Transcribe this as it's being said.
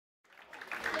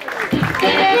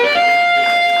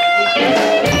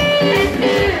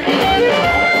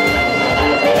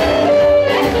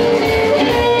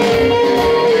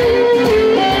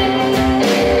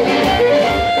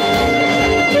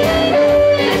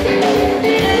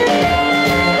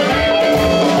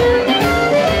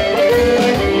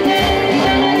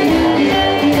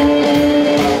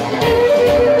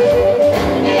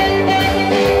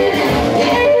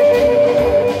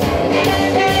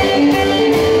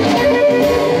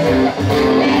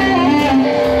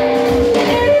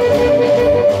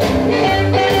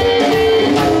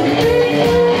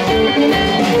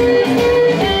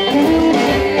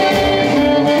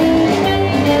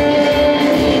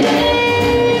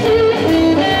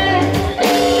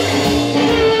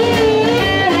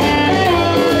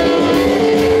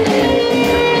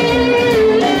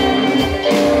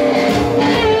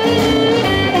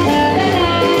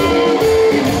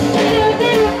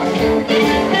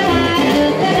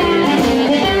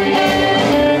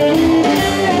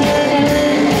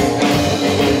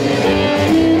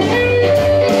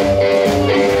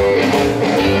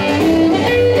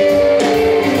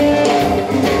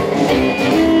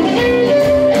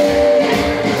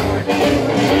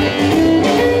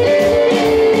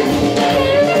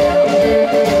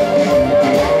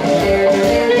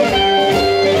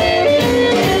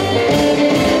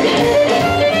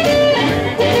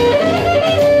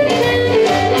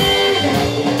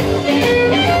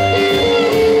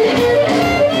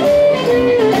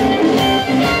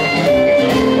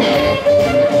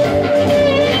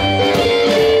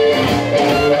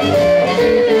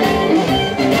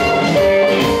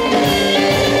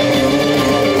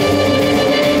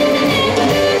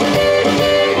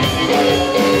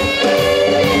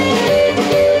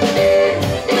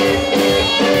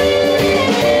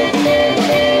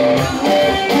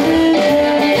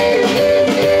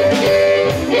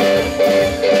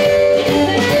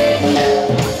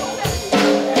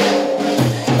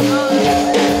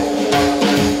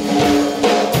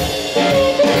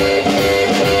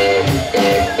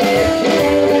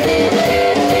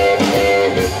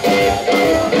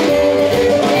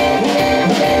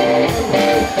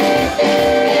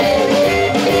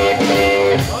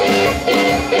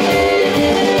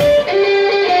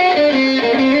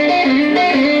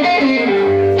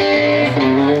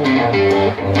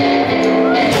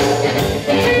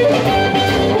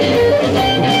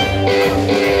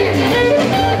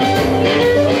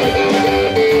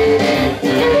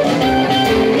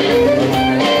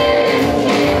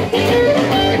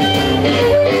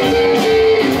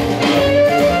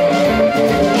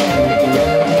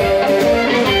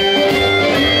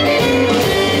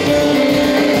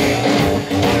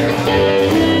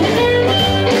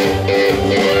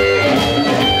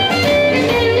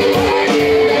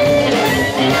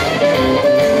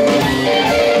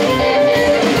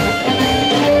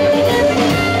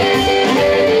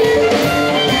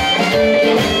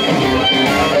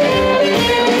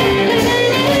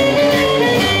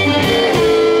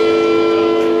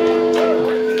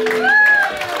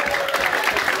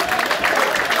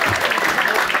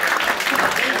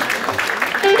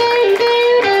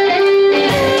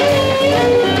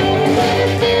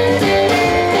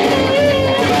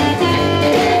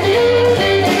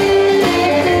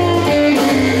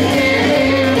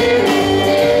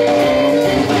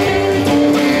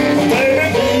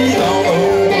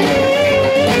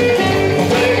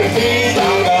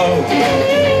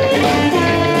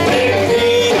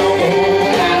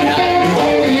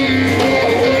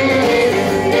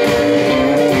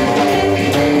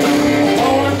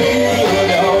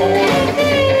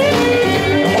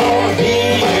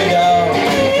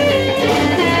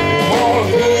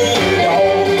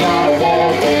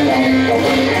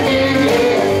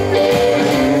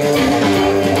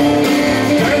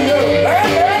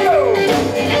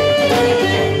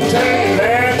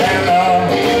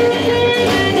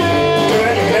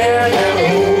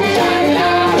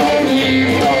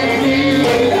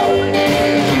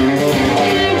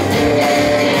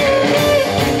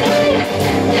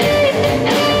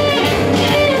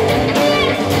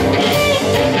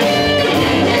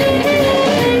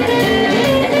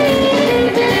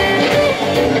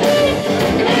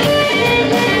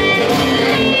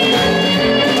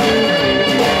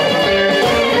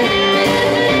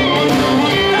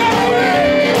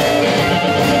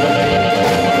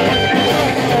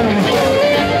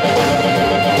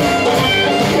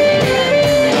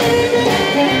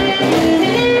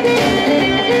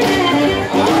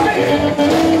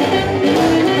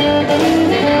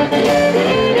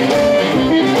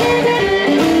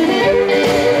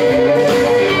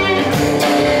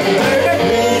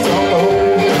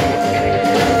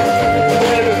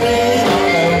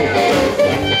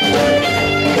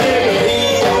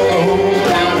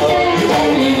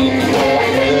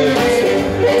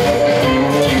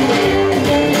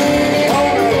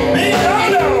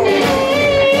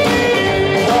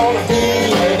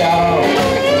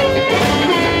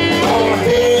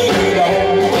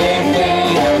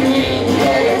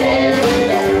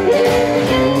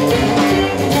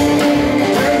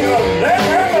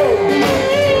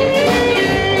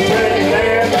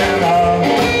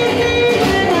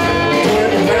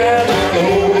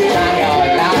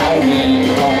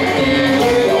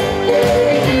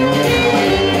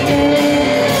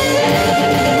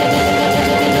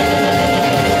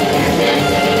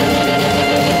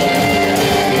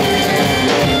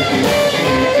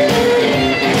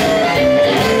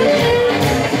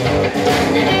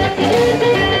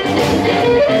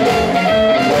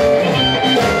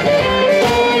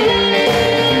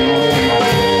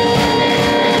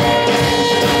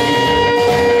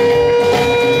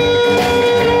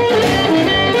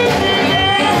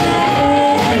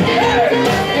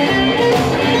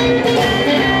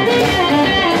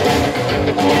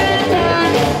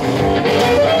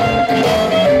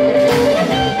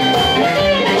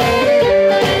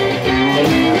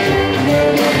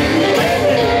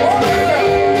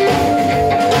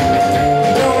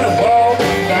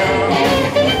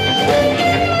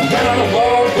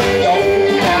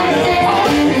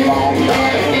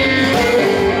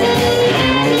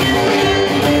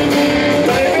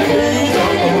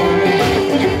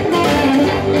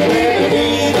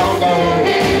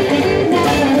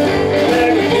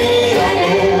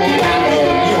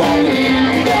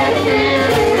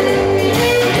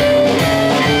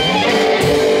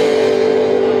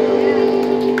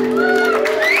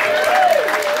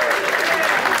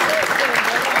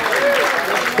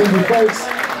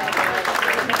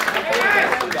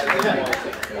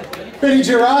Benny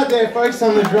Gerard there, folks,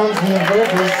 on the drums and the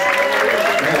vocals.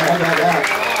 Yeah, how about that?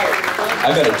 I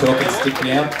got a talking stick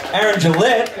now. Aaron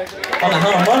Gillette on the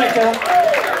harmonica.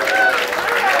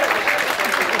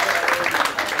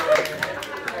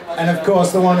 And of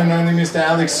course, the one and only Mr.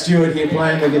 Alex Stewart here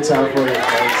playing the guitar for you,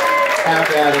 folks. How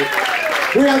about it?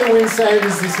 We are the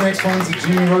Windsavers. This next one's a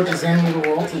Jimmy Rogers and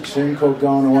Little Walter tune called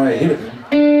Going Away. Hit it, man.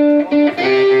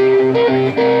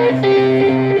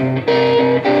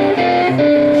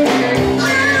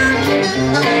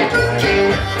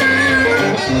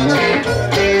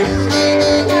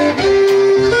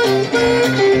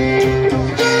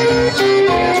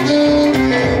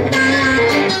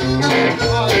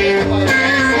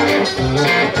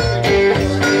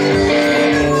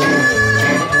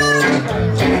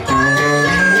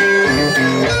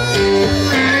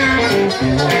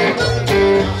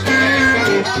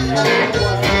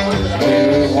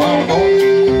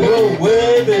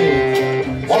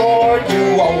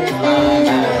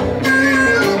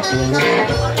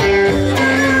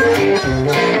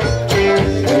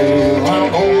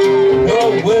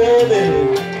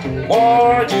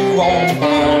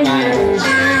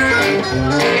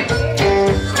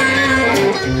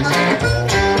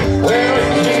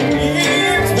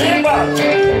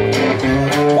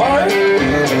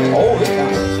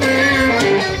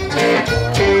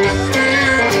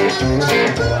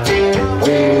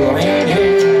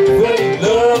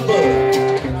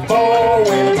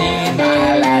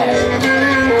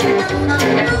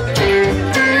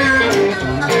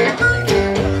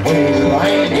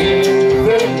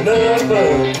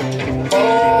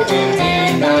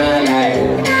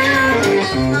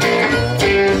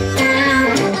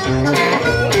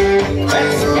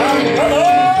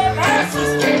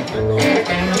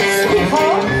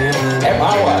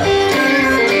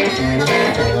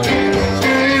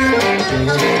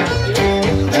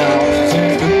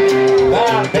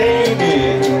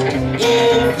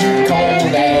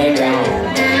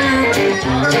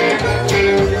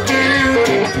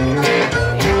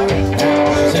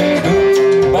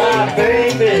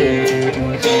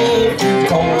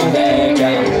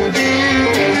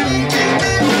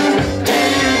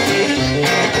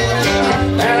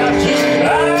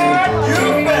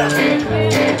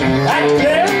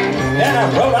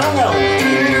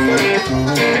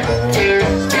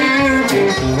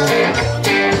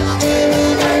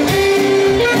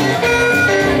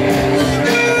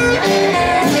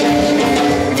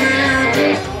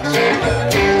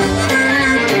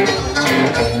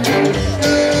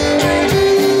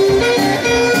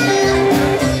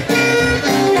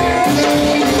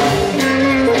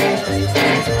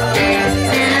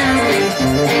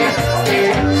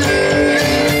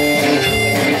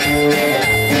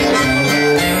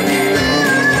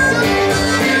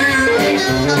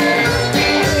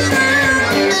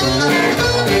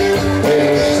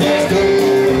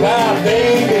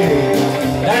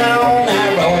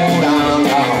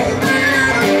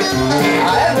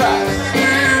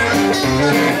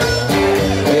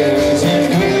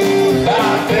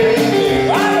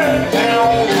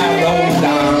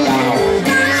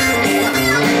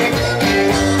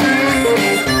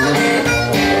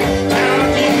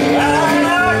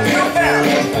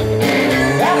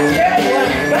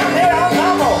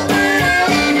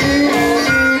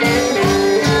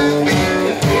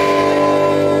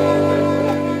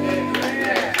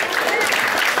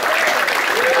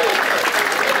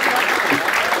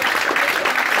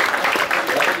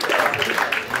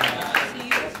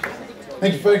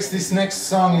 Thank you, folks. This next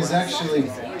song is actually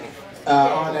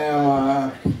on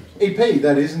our EP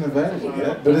that isn't available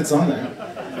yet, but it's on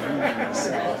there.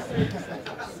 So,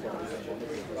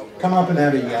 come up and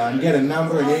have a yarn. Get a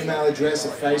number, an email address, a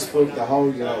Facebook, the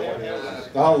whole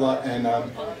lot, and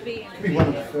could be one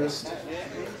of the first,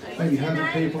 maybe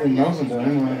 100 people in Melbourne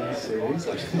doing one of these series.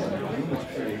 Which is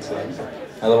pretty exciting.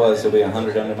 Otherwise, there'll be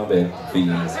 100 under my bed for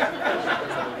years.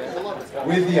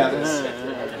 With the others.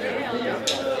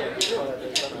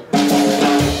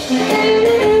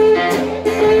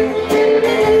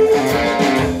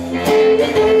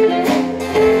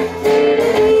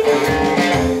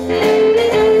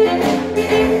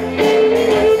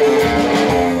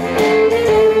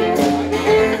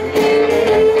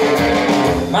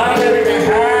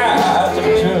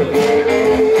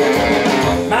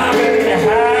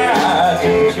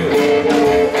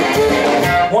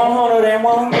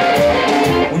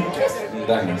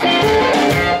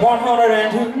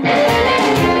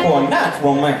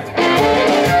 Romance.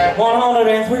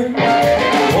 103,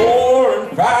 4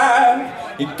 and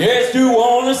 5. It gets to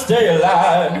wanna stay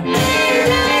alive.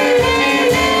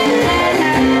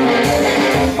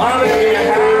 My baby,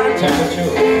 high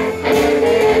temperature.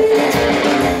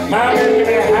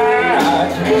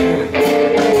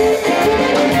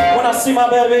 see my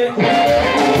baby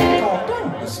walk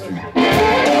down the street.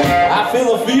 I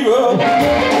feel a fever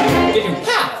getting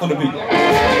hot for the beat.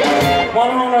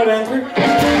 103,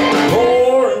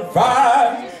 4 and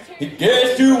 5. It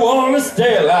gets you wanna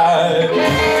stay alive.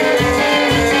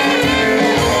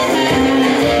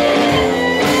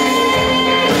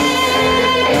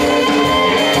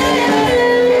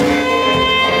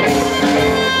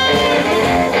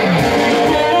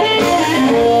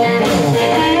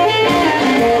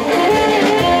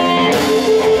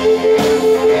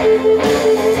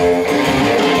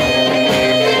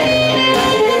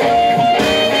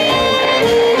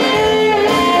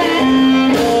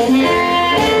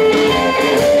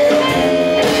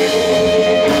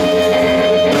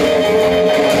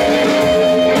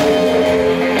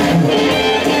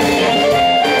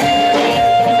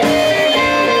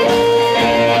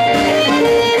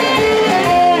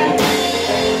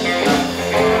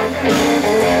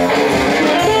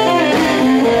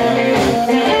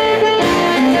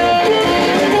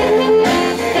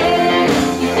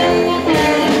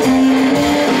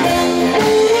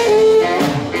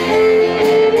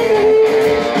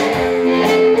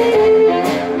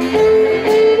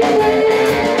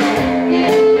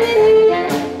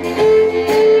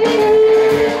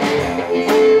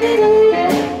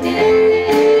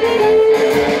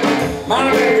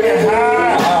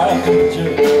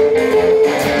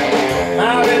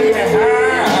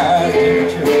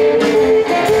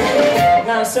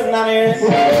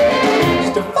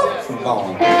 Just a fuck from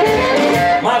gone.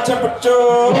 My temperature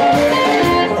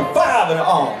 105 and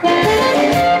on.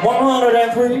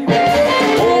 103,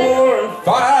 4 and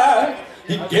 5.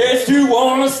 It gets you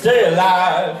wanna stay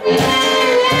alive.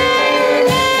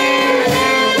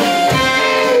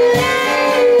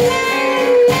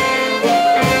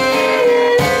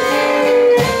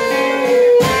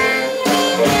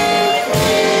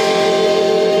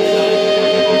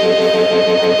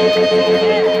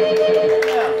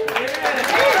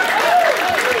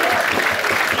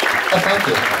 Thank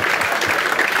you.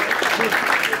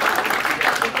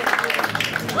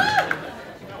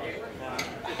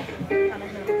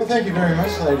 Well, thank you very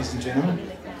much, ladies and gentlemen.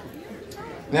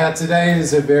 Now, today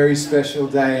is a very special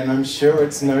day, and I'm sure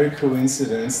it's no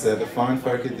coincidence that the fine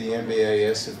folk at the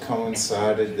MBAS have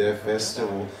coincided their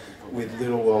festival with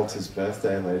little Walter's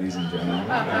birthday, ladies and gentlemen.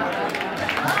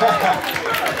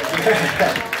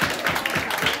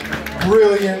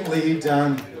 Brilliantly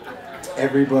done.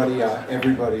 Everybody at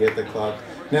the club.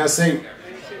 Now see,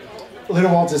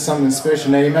 Little Walter's something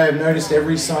special. Now you may have noticed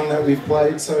every song that we've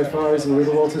played so far is a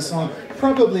Little Walter song.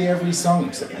 Probably every song,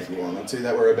 except maybe one or two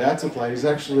that we're about to play, is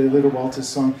actually a Little Walter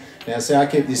song. Now see, I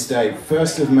keep this date,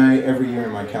 1st of May, every year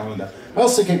in my calendar. I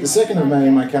also keep the 2nd of May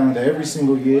in my calendar every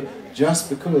single year, just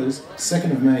because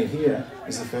 2nd of May here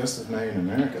is the 1st of May in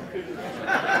America.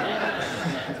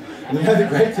 And you know the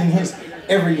great thing is,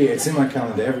 every year, it's in my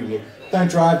calendar, every year. Don't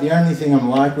drive, the only thing I'm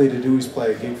likely to do is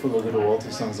play a gig full of Little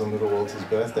Walter songs on Little Walter's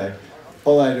birthday.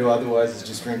 All I do otherwise is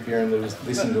just drink beer and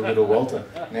listen to Little Walter.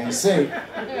 Now you see,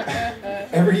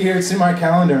 every year it's in my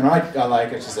calendar and I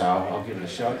just say, oh, I'll give it a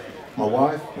shot. My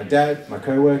wife, my dad, my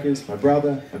co-workers, my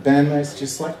brother, my bandmates,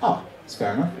 just like, oh, it's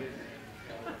fair enough.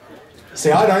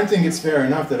 See, I don't think it's fair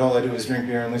enough that all I do is drink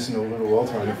beer and listen to Little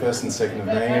Walter on the 1st and 2nd of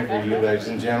May every year, ladies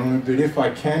and gentlemen, but if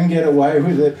I can get away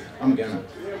with it, I'm gonna.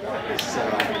 So,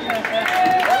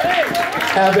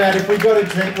 how about if we got a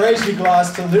drink, raise your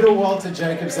glass to Little Walter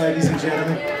Jacobs, ladies and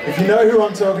gentlemen. If you know who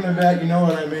I'm talking about, you know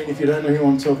what I mean. If you don't know who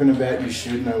I'm talking about, you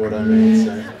should know what I mean.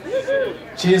 So,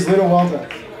 cheers, Little Walter.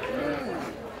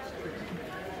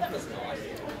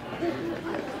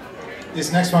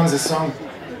 This next one's a song.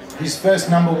 His first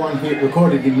 #1 hit,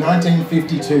 recorded in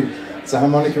 1952. It's a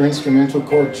harmonica instrumental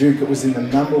called Duke. It was in the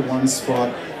 #1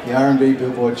 spot, the R&B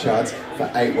Billboard charts, for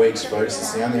 8 weeks, folks.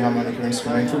 It's the only harmonica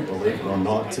instrumental, believe it or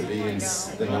not, to be in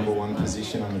the #1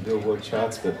 position on the Billboard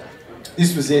charts. But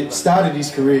this was it. Started his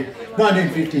career,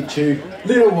 1952.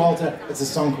 Little Walter. It's a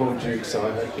song called Duke, so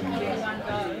I hope you enjoy it.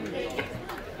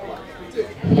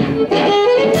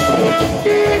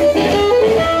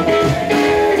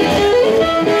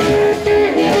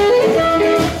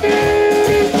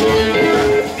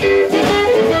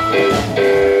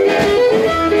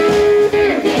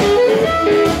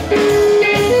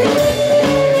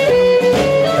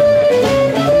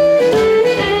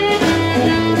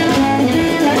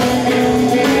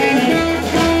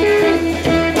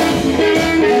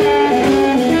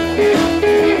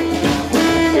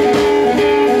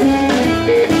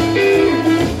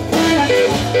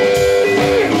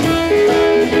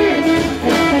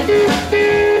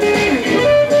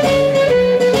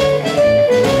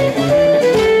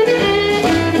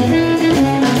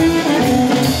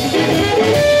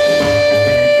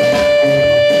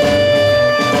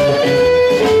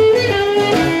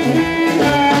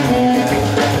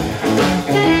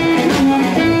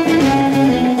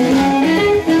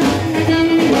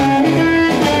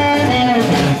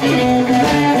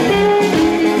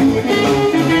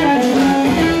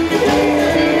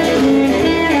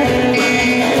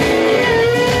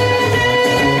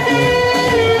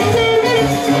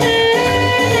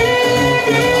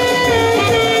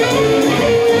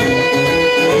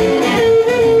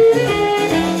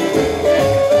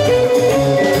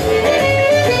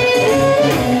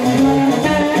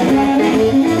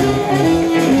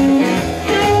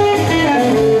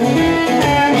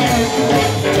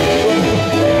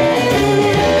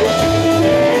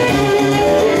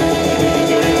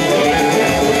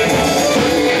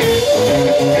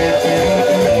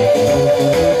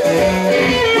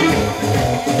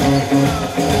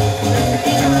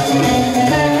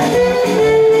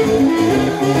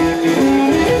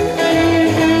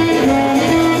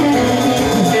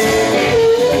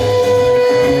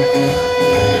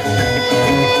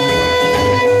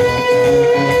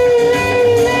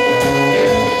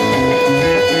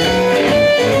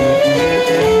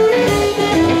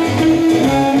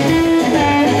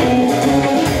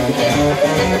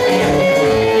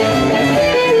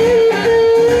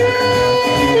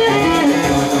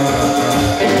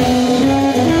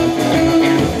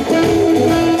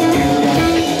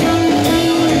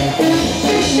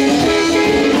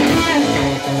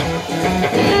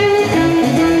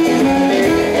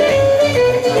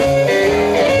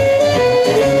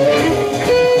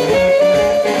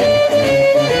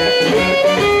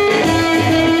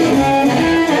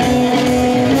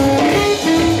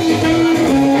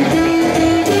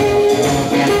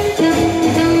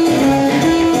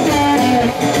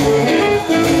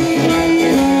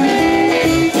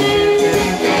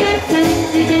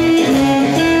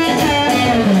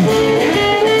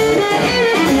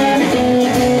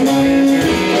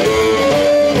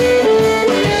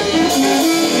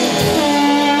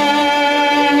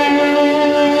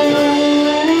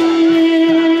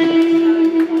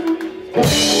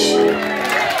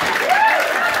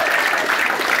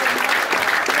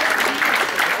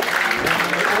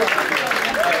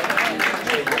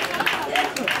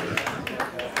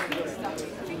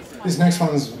 This next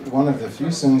one's one of the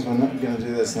few songs we're not going to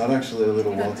do that's not actually a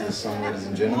Little Walters song, ladies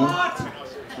and gentlemen.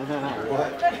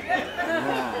 What?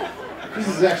 This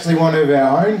is actually one of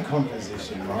our own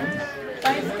composition, right?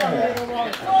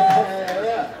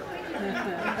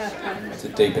 It's a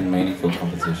deep and meaningful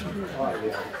composition.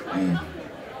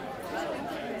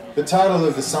 The title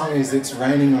of the song is It's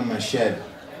Raining on My Shed.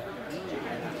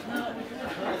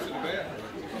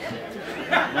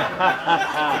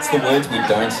 It's the words we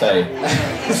don't say.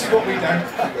 It's what we don't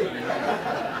say.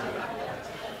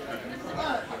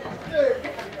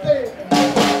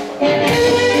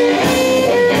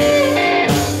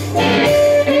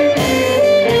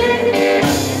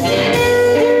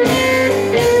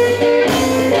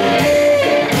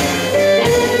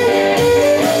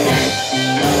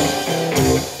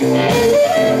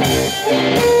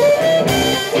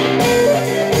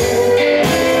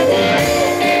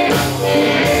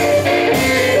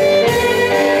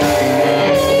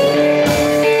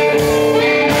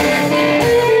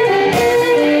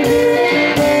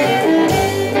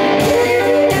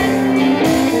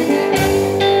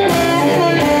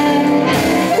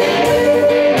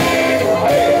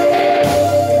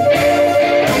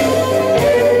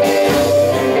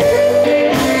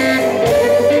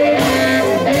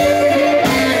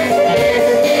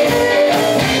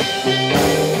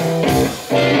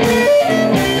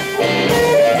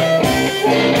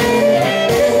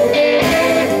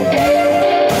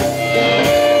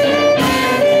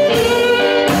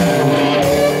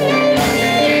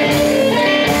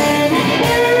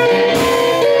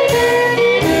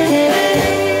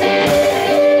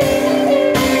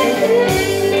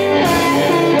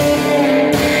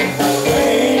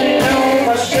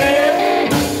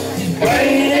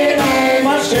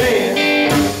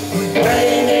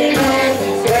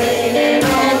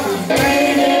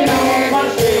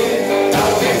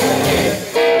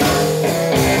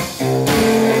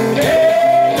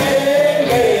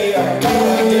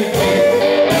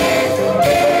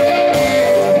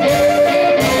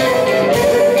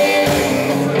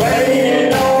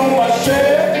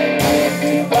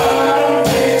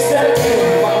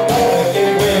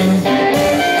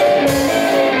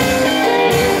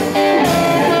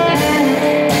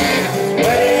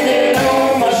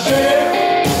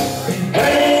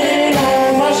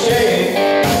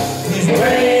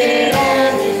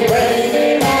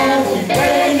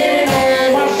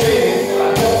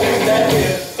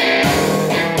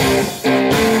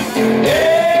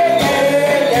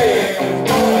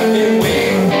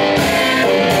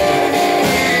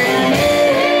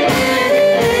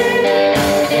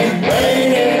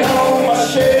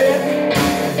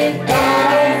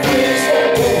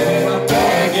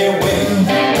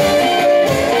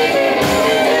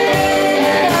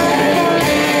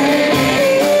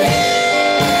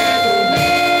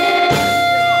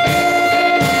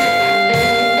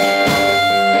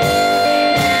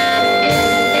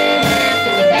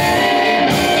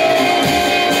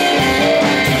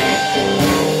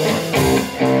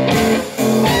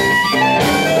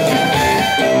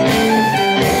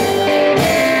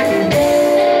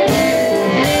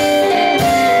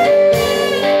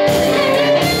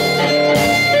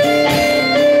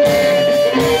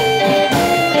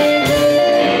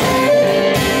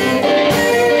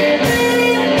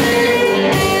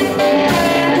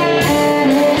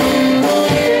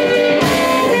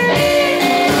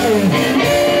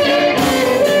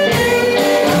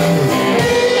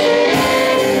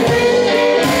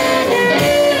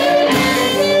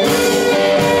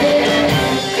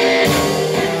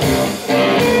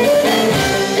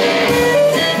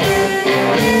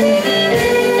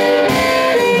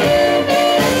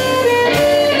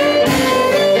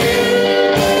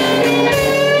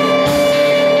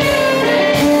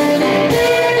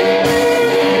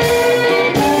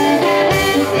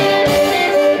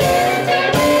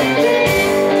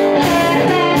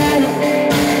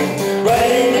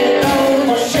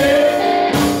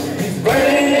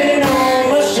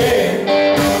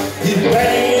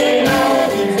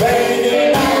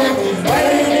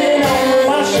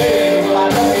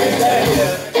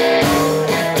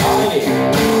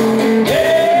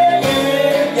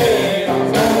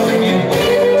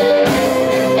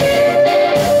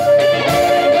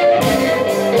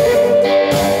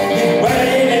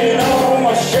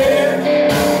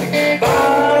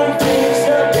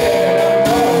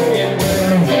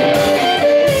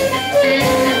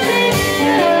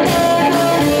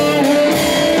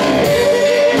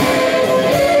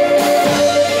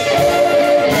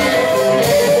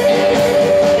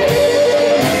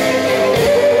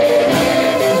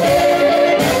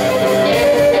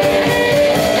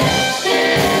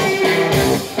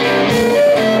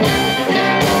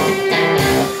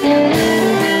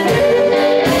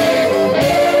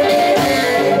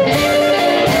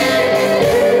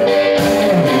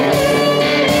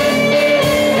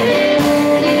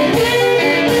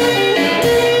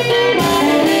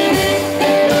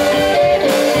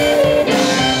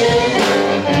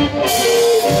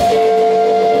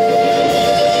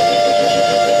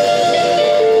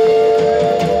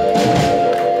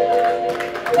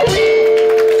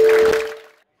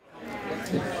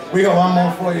 We got one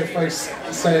more for you folks.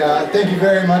 So thank you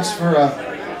very much for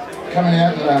coming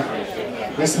out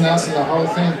and listening to us and the whole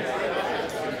thing.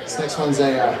 This next one's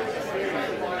a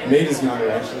meters number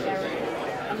actually.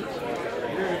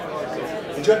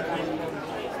 Enjoy.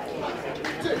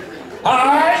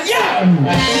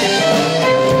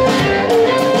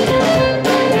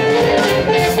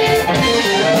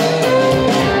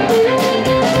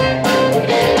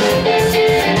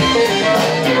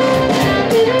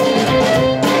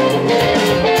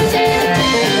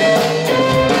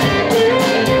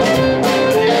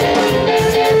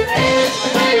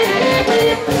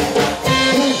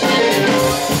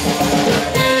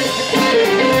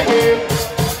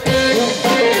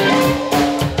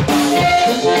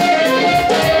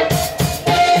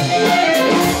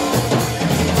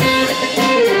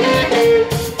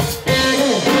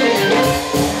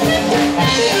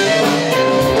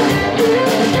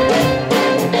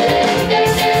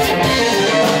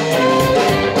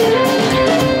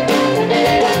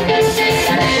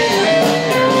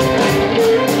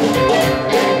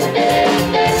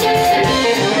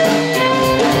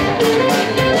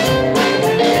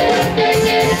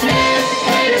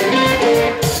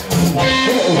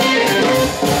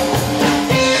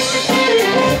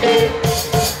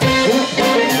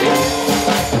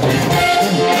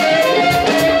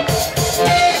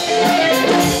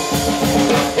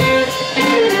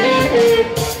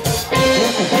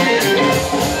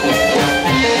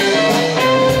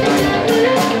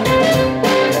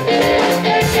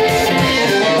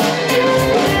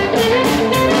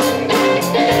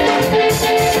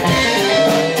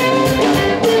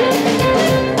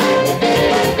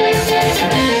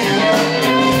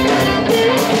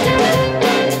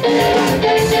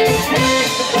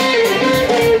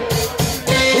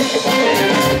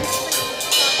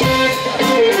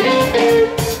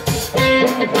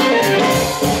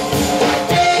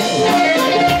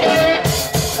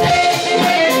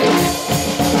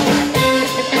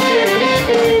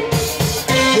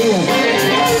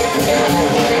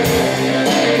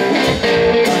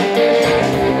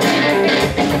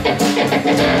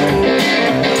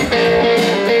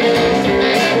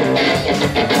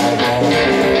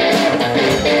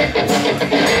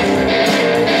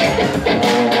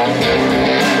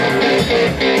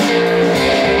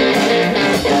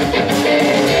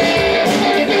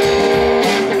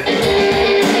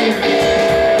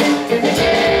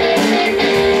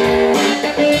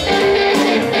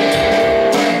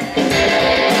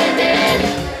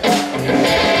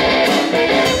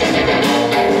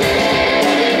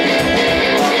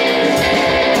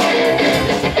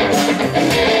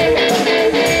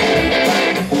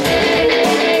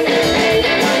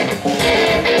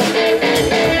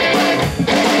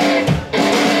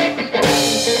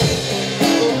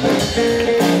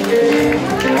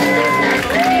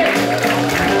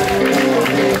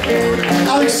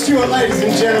 Ladies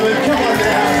and gentlemen, come on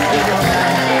down. Come on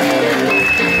down.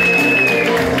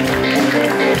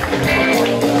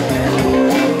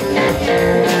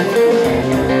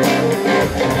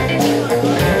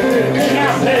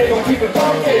 I play, gonna keep it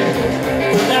funky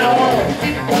from now on.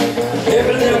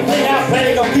 Every little thing I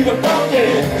play, gonna keep it funky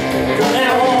from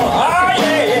now on. Oh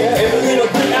yeah, every little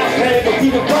thing I play, gonna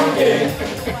keep it funky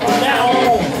from now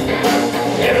on.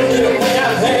 Every little thing I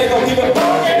play, gonna keep it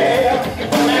funky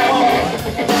from now on.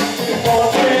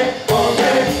 Funky, funky.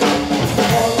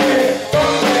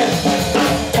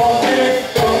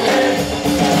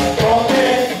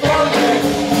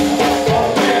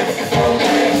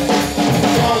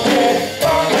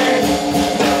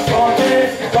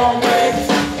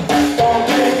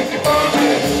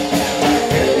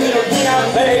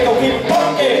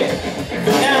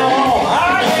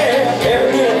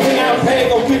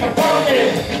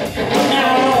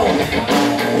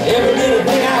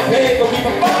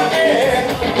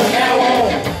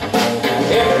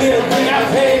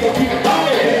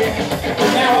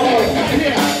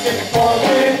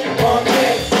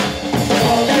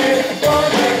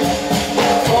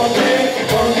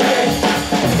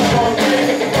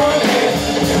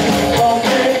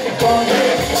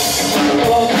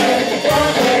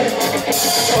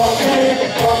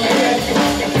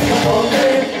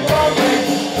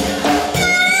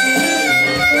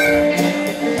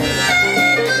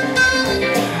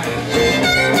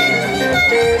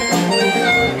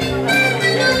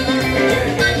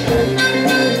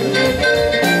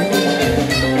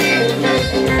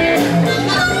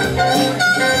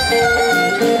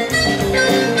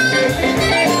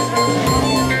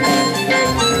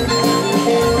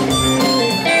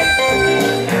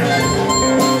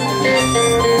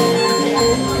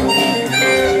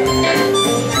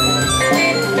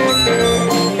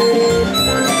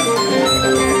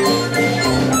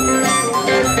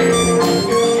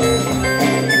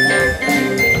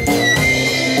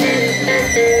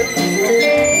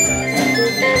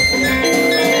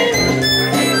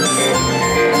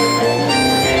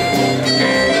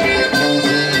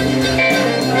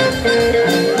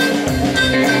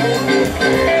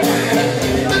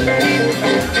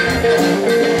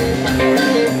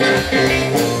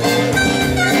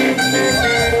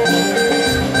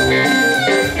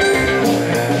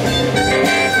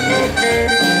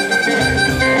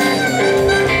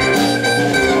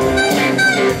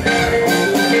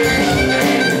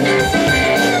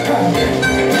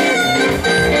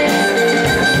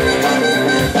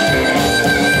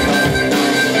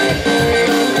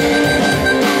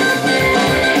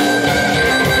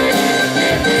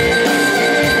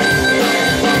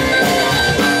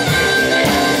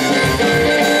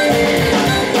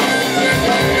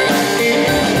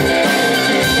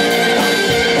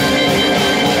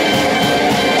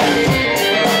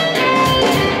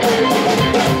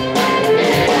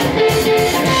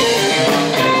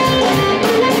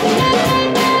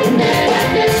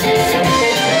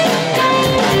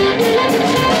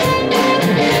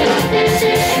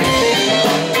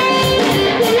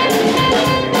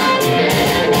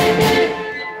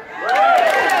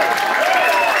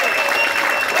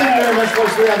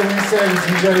 folks, we are the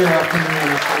Windsavers. Enjoy your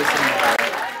afternoon.